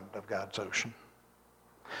shallow end of God's ocean.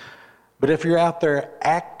 But if you're out there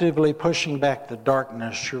actively pushing back the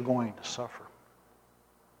darkness, you're going to suffer.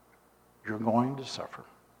 You're going to suffer.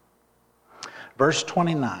 Verse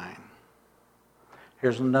 29.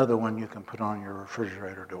 Here's another one you can put on your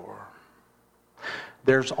refrigerator door.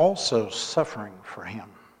 There's also suffering for him.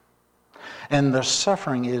 And the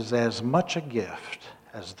suffering is as much a gift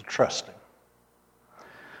as the trusting.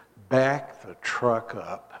 Back the truck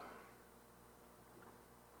up.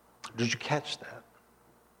 Did you catch that?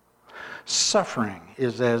 Suffering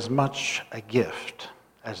is as much a gift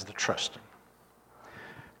as the trusting.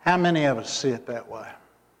 How many of us see it that way?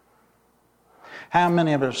 How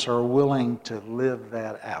many of us are willing to live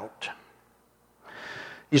that out?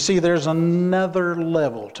 You see, there's another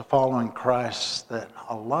level to following Christ that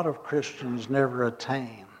a lot of Christians never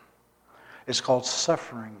attain. It's called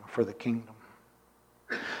suffering for the kingdom.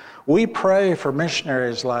 We pray for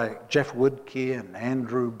missionaries like Jeff Woodkey and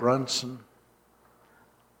Andrew Brunson,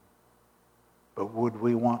 but would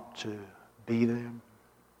we want to be them?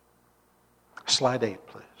 Slide 8,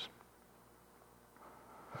 please.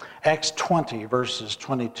 Acts 20, verses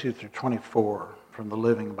 22 through 24 from the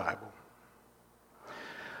Living Bible.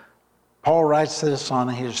 Paul writes this on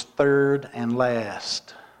his third and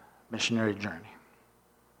last missionary journey.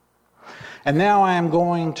 And now I am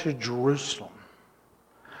going to Jerusalem,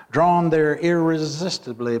 drawn there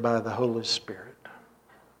irresistibly by the Holy Spirit.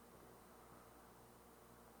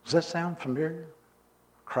 Does that sound familiar?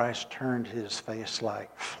 Christ turned his face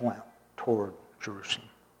like flint toward Jerusalem.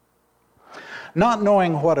 Not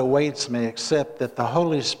knowing what awaits me, except that the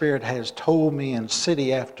Holy Spirit has told me in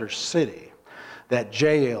city after city that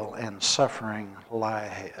jail and suffering lie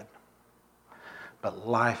ahead. But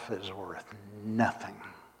life is worth nothing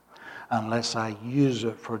unless I use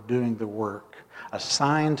it for doing the work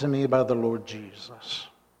assigned to me by the Lord Jesus.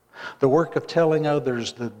 The work of telling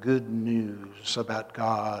others the good news about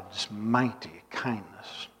God's mighty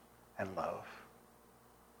kindness and love.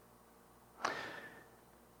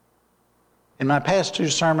 In my past 2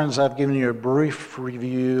 sermons, I've given you a brief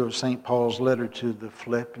review of St. Paul's letter to the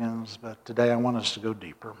Philippians, but today I want us to go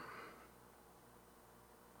deeper.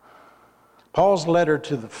 Paul's letter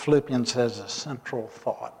to the Philippians has a central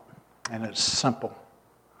thought, and it's simple.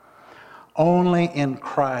 Only in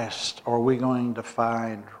Christ are we going to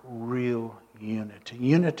find real unity.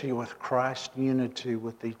 Unity with Christ, unity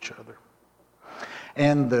with each other.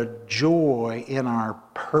 And the joy in our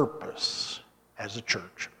purpose as a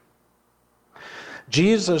church.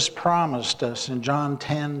 Jesus promised us in John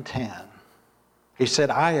 10:10, he said,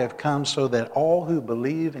 I have come so that all who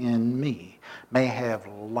believe in me may have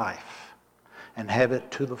life and have it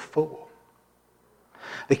to the full.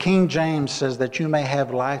 The King James says that you may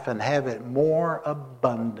have life and have it more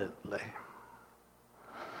abundantly.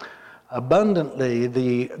 Abundantly,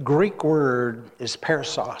 the Greek word is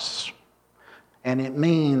perissos, and it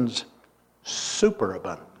means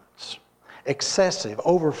superabundance, excessive,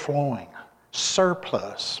 overflowing,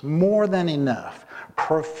 surplus, more than enough,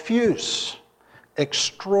 profuse,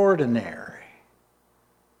 extraordinary,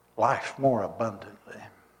 life more abundantly.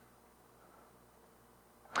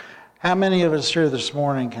 How many of us here this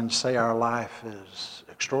morning can say our life is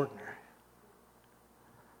extraordinary?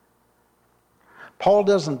 Paul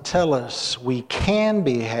doesn't tell us we can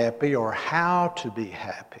be happy or how to be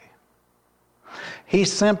happy. He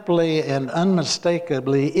simply and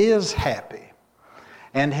unmistakably is happy.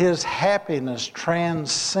 And his happiness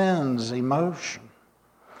transcends emotion.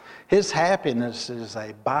 His happiness is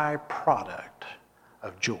a byproduct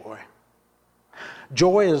of joy.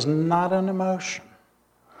 Joy is not an emotion.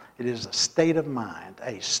 It is a state of mind,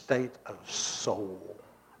 a state of soul.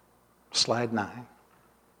 Slide 9.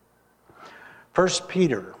 1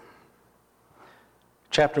 Peter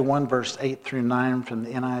chapter 1, verse 8 through 9 from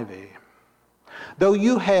the NIV. Though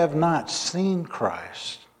you have not seen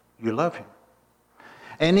Christ, you love him.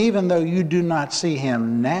 And even though you do not see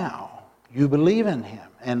him now, you believe in him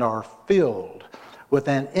and are filled with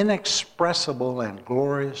an inexpressible and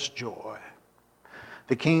glorious joy.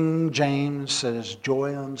 The King James says,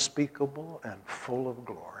 joy unspeakable and full of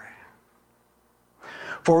glory.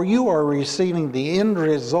 For you are receiving the end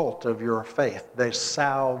result of your faith, the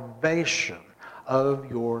salvation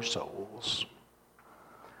of your souls.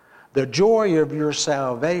 The joy of your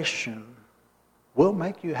salvation will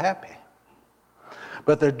make you happy.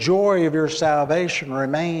 But the joy of your salvation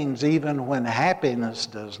remains even when happiness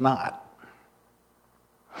does not.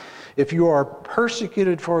 If you are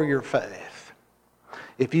persecuted for your faith,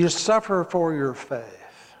 if you suffer for your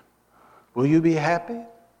faith, will you be happy?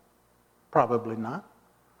 Probably not.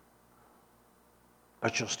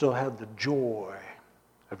 But you'll still have the joy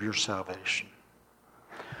of your salvation.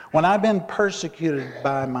 When I've been persecuted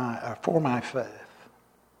for my faith,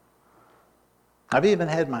 I've even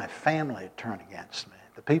had my family turn against me,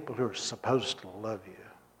 the people who are supposed to love you,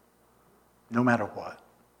 no matter what.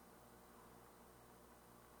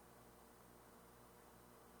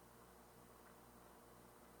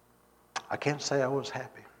 I can't say I was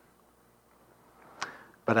happy,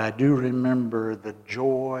 but I do remember the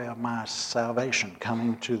joy of my salvation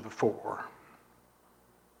coming to the fore.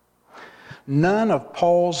 None of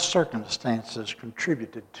Paul's circumstances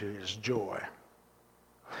contributed to his joy.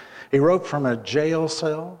 He wrote from a jail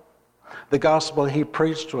cell. The gospel he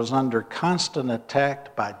preached was under constant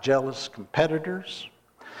attack by jealous competitors.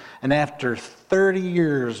 And after 30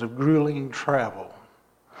 years of grueling travel,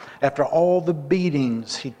 after all the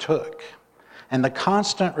beatings he took, and the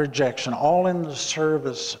constant rejection, all in the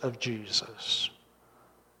service of Jesus,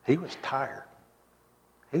 he was tired.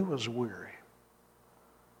 He was weary.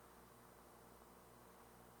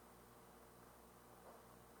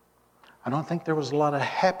 I don't think there was a lot of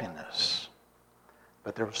happiness,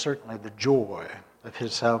 but there was certainly the joy of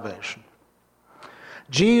his salvation.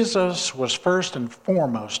 Jesus was first and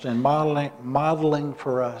foremost in modeling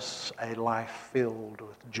for us a life filled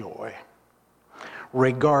with joy,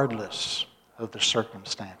 regardless of the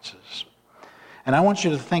circumstances. And I want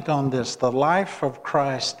you to think on this. The life of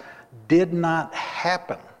Christ did not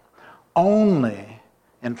happen only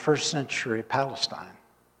in first century Palestine.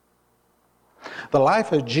 The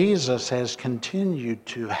life of Jesus has continued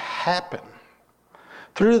to happen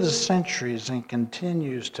through the centuries and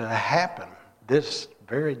continues to happen this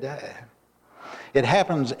very day. It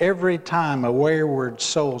happens every time a wayward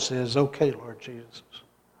soul says, okay, Lord Jesus,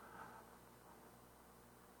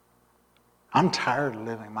 I'm tired of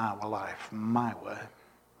living my life my way.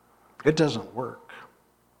 It doesn't work.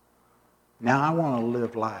 Now I want to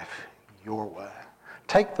live life your way.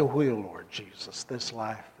 Take the wheel, Lord Jesus. This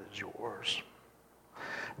life is yours.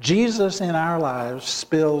 Jesus in our lives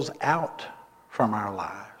spills out from our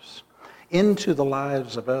lives into the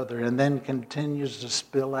lives of others and then continues to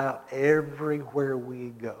spill out everywhere we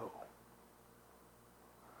go.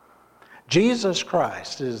 Jesus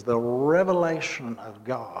Christ is the revelation of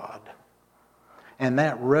God, and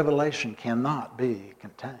that revelation cannot be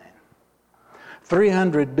contained.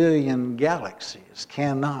 300 billion galaxies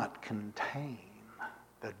cannot contain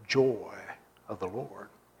the joy of the Lord.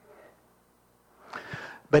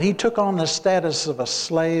 But he took on the status of a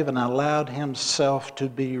slave and allowed himself to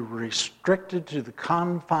be restricted to the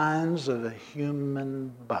confines of a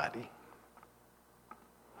human body.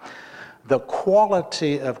 The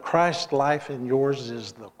quality of Christ's life in yours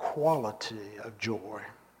is the quality of joy.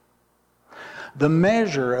 The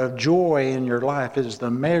measure of joy in your life is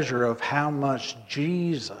the measure of how much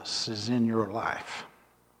Jesus is in your life.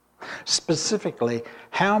 Specifically,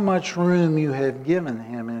 how much room you have given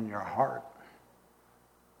him in your heart.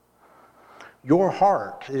 Your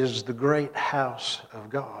heart is the great house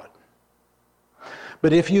of God.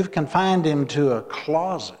 But if you've confined him to a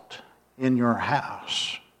closet in your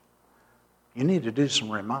house, you need to do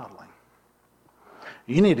some remodeling.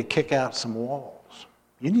 You need to kick out some walls.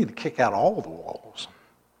 You need to kick out all the walls.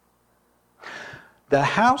 The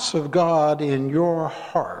house of God in your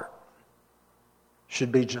heart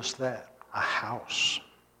should be just that, a house,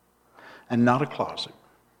 and not a closet.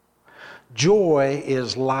 Joy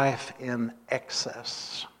is life in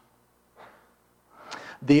excess.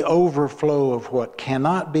 The overflow of what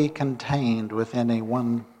cannot be contained within a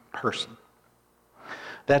one person.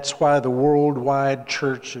 That's why the worldwide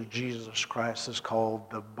church of Jesus Christ is called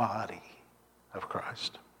the body of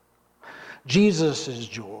Christ. Jesus is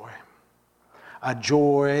joy, a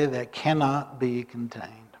joy that cannot be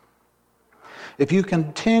contained. If you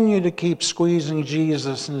continue to keep squeezing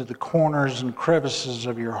Jesus into the corners and crevices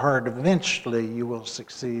of your heart, eventually you will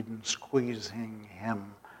succeed in squeezing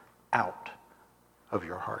him out of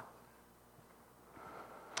your heart.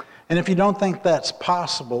 And if you don't think that's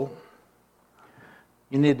possible,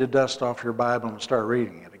 you need to dust off your Bible and start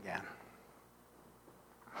reading it again.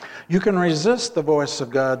 You can resist the voice of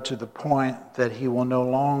God to the point that he will no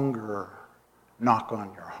longer knock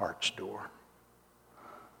on your heart's door.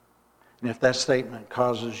 And if that statement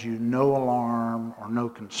causes you no alarm or no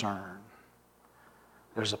concern,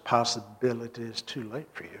 there's a possibility it's too late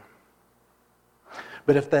for you.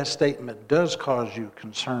 But if that statement does cause you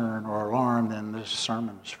concern or alarm, then this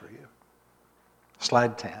sermon is for you.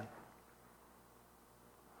 Slide 10.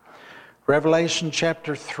 Revelation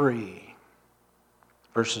chapter 3,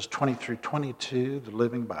 verses 20 through 22, the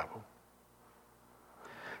Living Bible.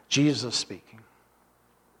 Jesus speaking.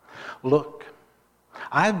 Look,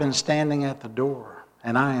 I've been standing at the door,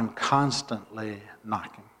 and I am constantly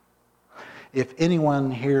knocking. If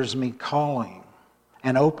anyone hears me calling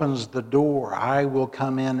and opens the door, I will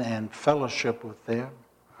come in and fellowship with them,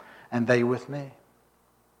 and they with me.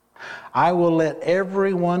 I will let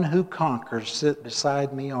everyone who conquers sit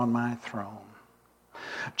beside me on my throne,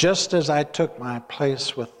 just as I took my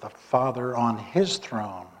place with the Father on his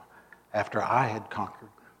throne after I had conquered.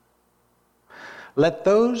 Let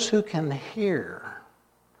those who can hear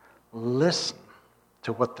listen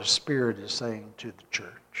to what the Spirit is saying to the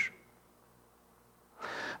church.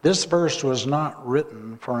 This verse was not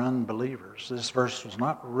written for unbelievers. This verse was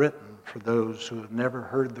not written for those who have never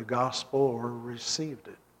heard the gospel or received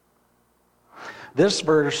it. This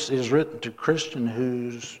verse is written to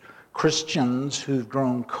Christians who've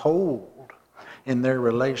grown cold in their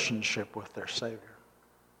relationship with their Savior.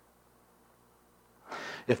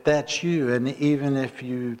 If that's you, and even if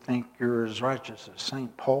you think you're as righteous as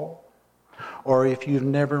St. Paul, or if you've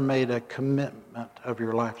never made a commitment of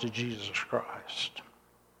your life to Jesus Christ,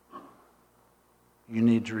 you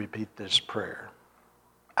need to repeat this prayer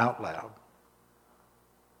out loud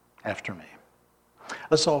after me.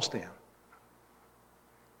 Let's all stand.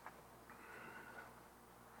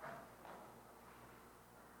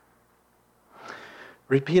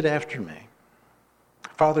 Repeat after me.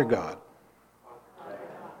 Father God,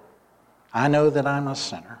 I know that I'm a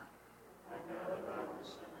sinner.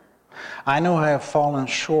 I know I have fallen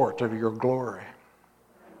short of your glory,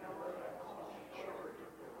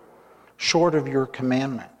 short of your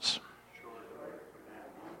commandments,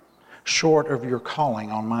 short of your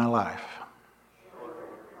calling on my life.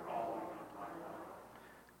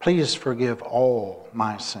 Please forgive all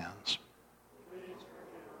my sins,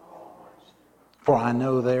 for I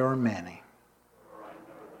know they are many.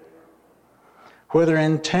 Whether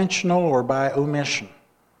intentional or by omission,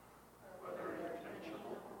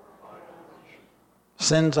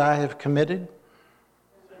 sins I have committed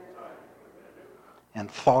in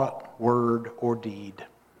thought, word, or deed.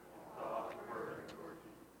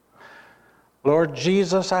 Lord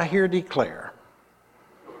Jesus, I here declare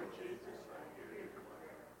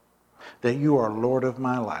that you are Lord of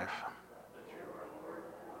my life.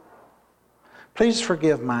 Please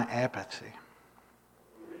forgive my apathy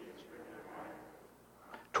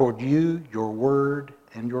toward you, your word,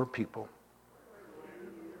 and your people.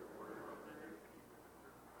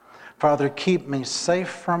 Father, keep me safe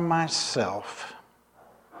from myself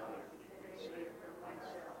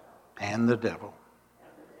and the devil.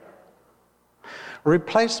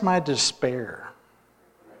 Replace my despair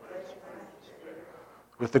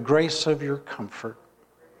with the grace of your comfort,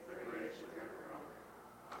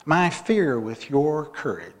 my fear with your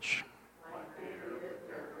courage,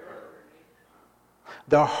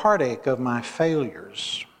 the heartache of my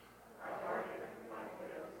failures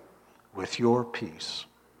with your peace,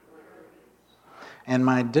 and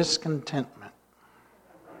my discontentment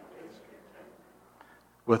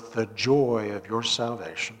with the joy of your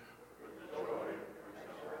salvation.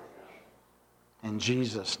 In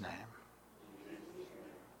Jesus' name,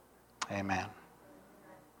 amen.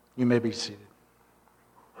 You may be seated.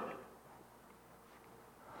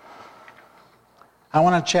 I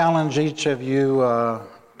want to challenge each of you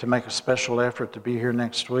to make a special effort to be here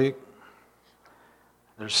next week.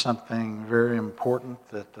 There's something very important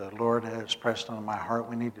that the Lord has pressed on my heart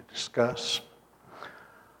we need to discuss.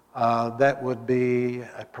 That would be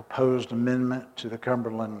a proposed amendment to the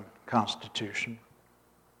Cumberland Constitution.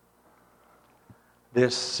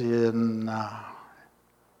 This, not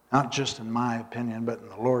just in my opinion, but in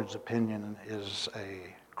the Lord's opinion, is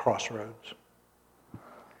a crossroads.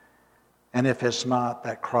 And if it's not,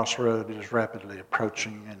 that crossroad is rapidly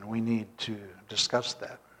approaching, and we need to discuss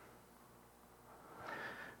that.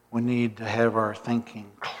 We need to have our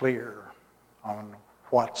thinking clear on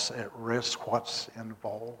what's at risk, what's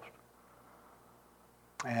involved,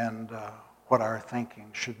 and what our thinking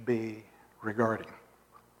should be regarding.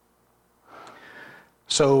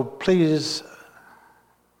 So please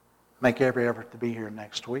make every effort to be here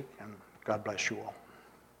next week, and God bless you all.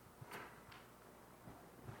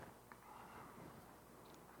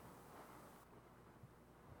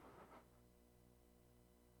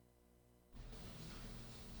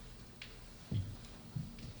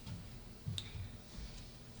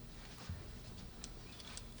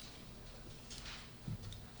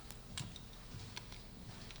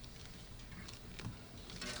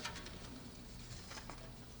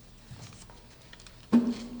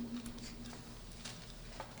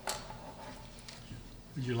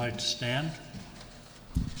 Would you like to stand?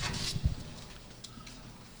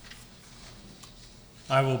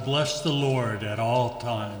 I will bless the Lord at all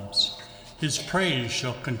times. His praise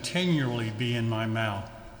shall continually be in my mouth.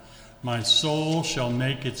 My soul shall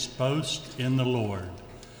make its boast in the Lord.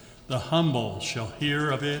 The humble shall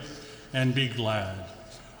hear of it and be glad.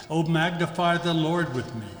 O magnify the Lord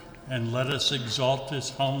with me, and let us exalt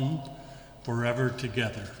his home forever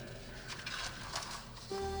together.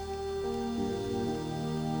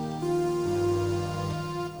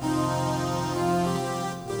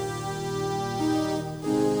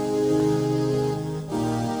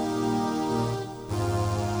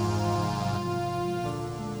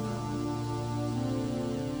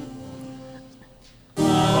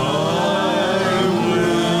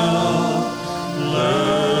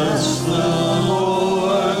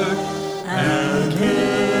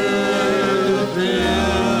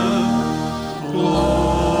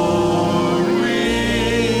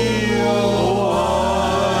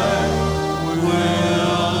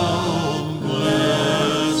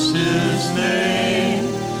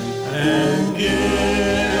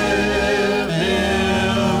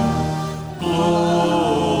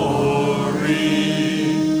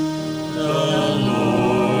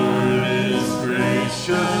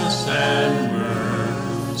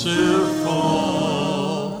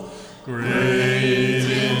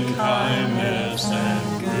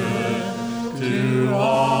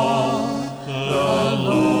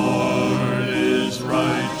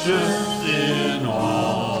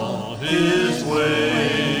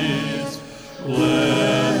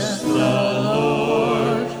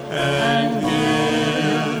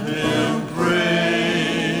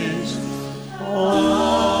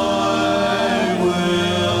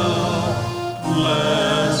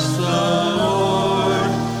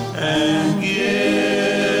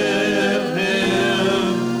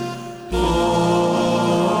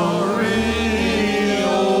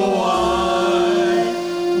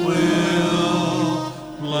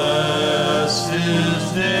 Bless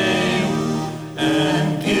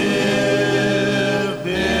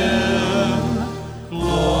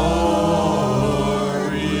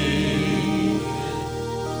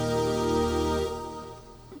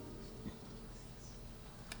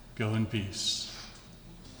Go in peace.